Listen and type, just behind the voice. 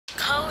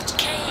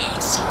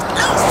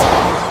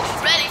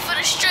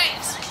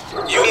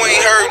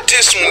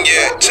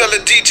yet? Tell the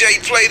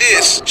DJ play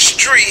this.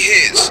 Street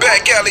hits,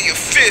 back alley of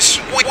fish.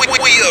 We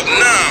up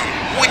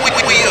now. We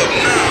up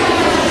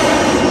now.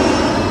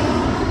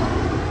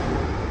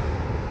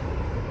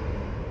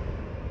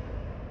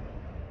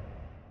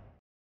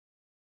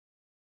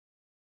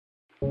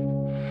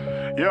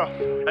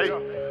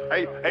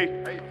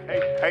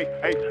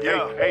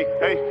 Yeah,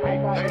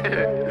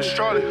 it's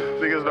Charlie.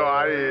 Niggas know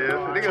how it is.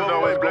 Niggas know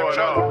what's going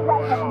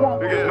on.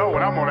 Niggas know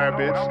when I'm on that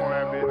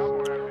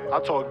bitch. I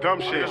talk dumb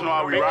shit. Niggas know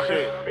how we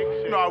rockin'.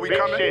 You know how we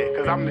coming? Shit,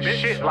 cause I'm the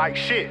shit like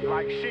shit.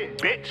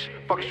 Bitch.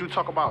 Fuck you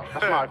talk about?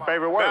 That's my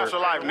favorite word. That's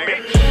life,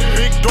 nigga.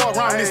 Big dog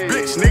round this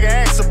bitch. Nigga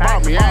ask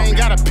about me. I ain't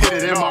gotta pit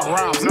it in my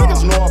rhymes.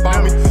 Niggas know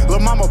about me. Lil'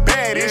 mama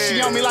bad and she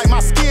on me like my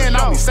skin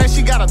on me. Say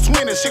she got a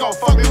twin and she gon'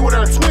 fuck me with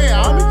her twin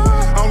on me.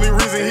 Only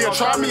reason he'll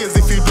try me is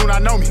if you do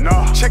not know me.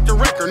 Check the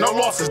record, no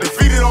losses,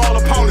 defeated all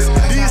opponents.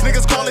 These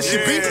niggas call this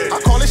shit beef, I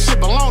call this shit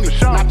baloney.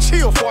 Now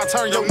chill before I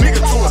turn your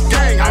nigga to a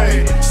gang on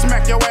me.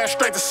 Smack your ass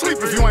straight to sleep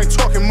if you ain't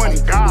talking money.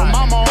 Lil'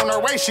 mama on her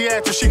way, she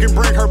asked if she can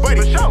bring her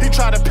buddy. He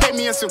tried to pay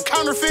me in some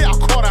counterfeit, I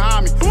caught her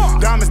on me.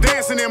 Diamonds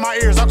dancing in my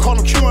ears, I call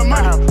them Q and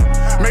money.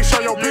 Make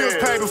sure your bills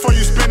paid before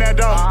you spend that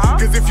dough.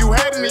 Cause if you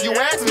had it and you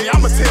asked me,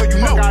 I'ma tell you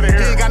no. He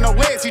ain't got no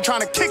legs, he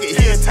tryna kick it,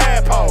 he a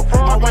tadpole.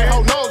 My white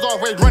hoe nose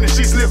always running,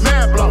 she sniff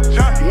mad blow.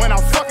 When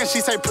I'm fucking, she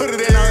say put it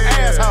in her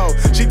asshole.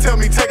 She tell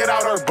me take it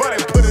out her butt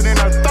and put it in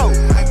her throat.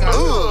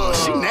 Ugh,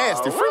 she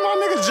nasty. Free my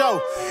nigga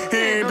Joe.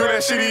 He ain't do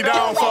that shit he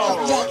down for.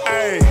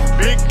 Ayy,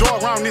 big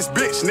dog round this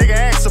bitch. Nigga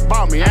ask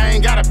about me. I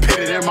ain't gotta pit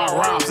it in my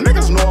rhymes.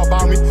 Niggas know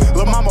about me.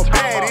 Lil' mama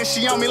bad and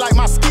she on me like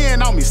my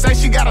skin on me. Say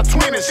she got a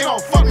twin and she gon'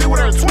 fuck me with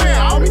her twin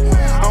on me.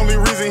 Only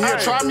reason he'll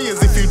try me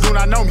is if you do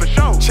not know me.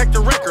 Check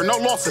the record, no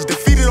losses,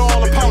 defeated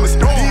all opponents.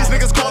 These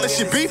niggas call this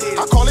shit beef,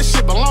 I call this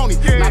shit baloney.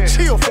 Now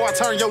chill before I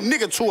turn your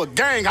nigga to a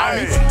gang on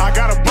me. I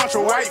got a bunch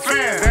of white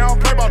fans, they don't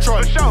play about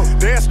Charlie.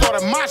 They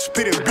started mosh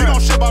pitting, beat on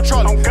shit about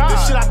Charlie. The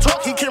shit I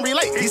talk, he can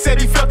relate. He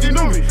said he felt he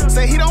knew me.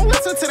 Say he don't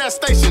listen to that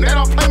station, they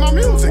don't play my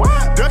music.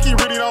 Ducky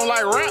really don't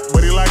like rap,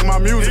 but he like my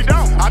music.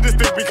 I just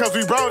think because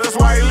we bro, that's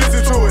why he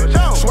listen to it.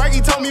 Swaggy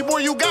told me,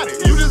 boy, you got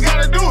it, you just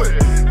gotta do it.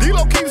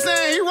 D-Lo keeps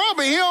saying he wrong,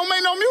 but he don't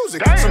make no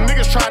music. Some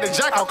niggas tried to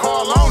jack, I'll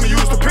call on and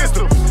use the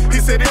pistol. He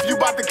said if you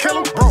bout to kill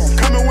him, bro, I'm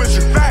coming with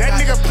you. That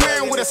nigga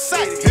playing with a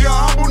sight, he a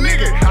humble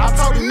nigga. I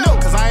told him no,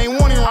 cause I ain't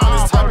want him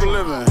around this type of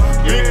living.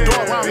 Big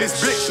dog round this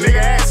bitch,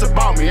 nigga ask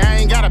about me. I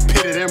ain't gotta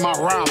pit it in my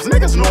rhymes.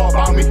 Niggas know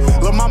about me.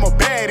 Lil' mama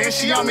bad and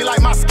she on me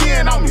like my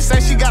skin on me. Say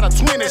she got a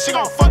twin and she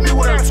gon' fuck me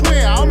with her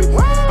twin on me.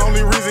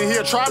 Only reason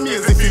he'll try me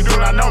is if you do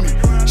not know me.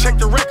 Check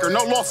the record,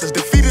 no losses,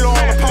 defeated all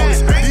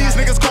opponents. These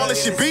niggas call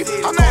this shit beef,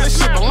 I call this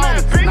shit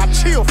baloney. Now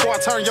chill before I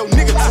turn your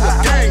nigga to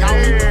a gang on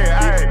me.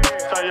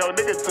 Turn your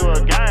nigga to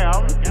a gang,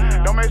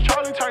 homie. Don't make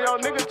Charlie turn your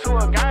nigga to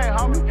a gang,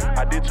 homie.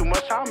 I did too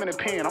much time in the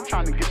pen, I'm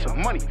trying to get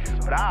some money.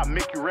 But I'll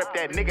make you rep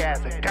that nigga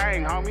as a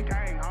gang, homie.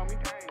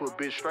 Put a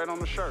bitch straight on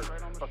the shirt.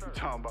 What you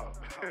talking about?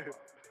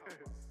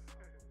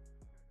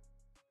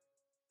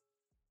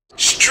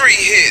 Street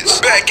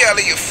hits, back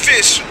alley of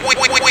fish. We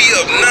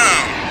up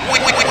now. We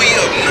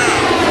up